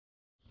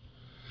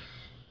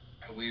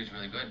The weed is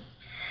really good.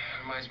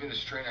 Reminds me of the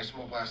strain I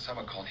smoked last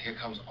summer called Here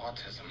Comes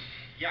Autism.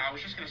 Yeah, I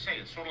was just gonna say,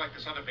 it's sort of like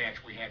this other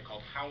batch we had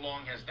called How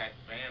Long Has That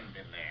Van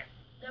Been There?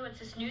 No, it's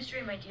this new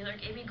strain my dealer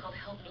gave me called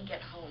Help Me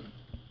Get Home.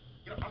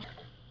 You know, I'm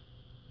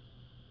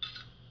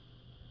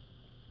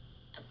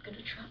gonna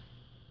try.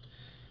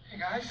 Hey,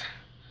 guys.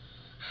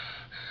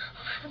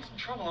 I'm having some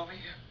trouble over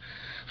here.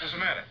 what's the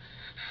matter?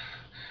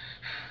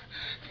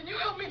 Can you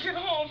help me get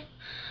home?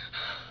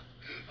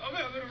 I'm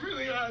having a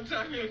really hard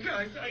time here,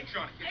 guys.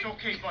 Johnny, it's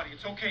okay, buddy.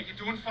 It's okay. You're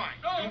doing fine.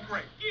 No. You're doing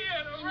great.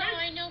 Yeah, all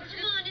right. I know.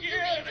 Come on,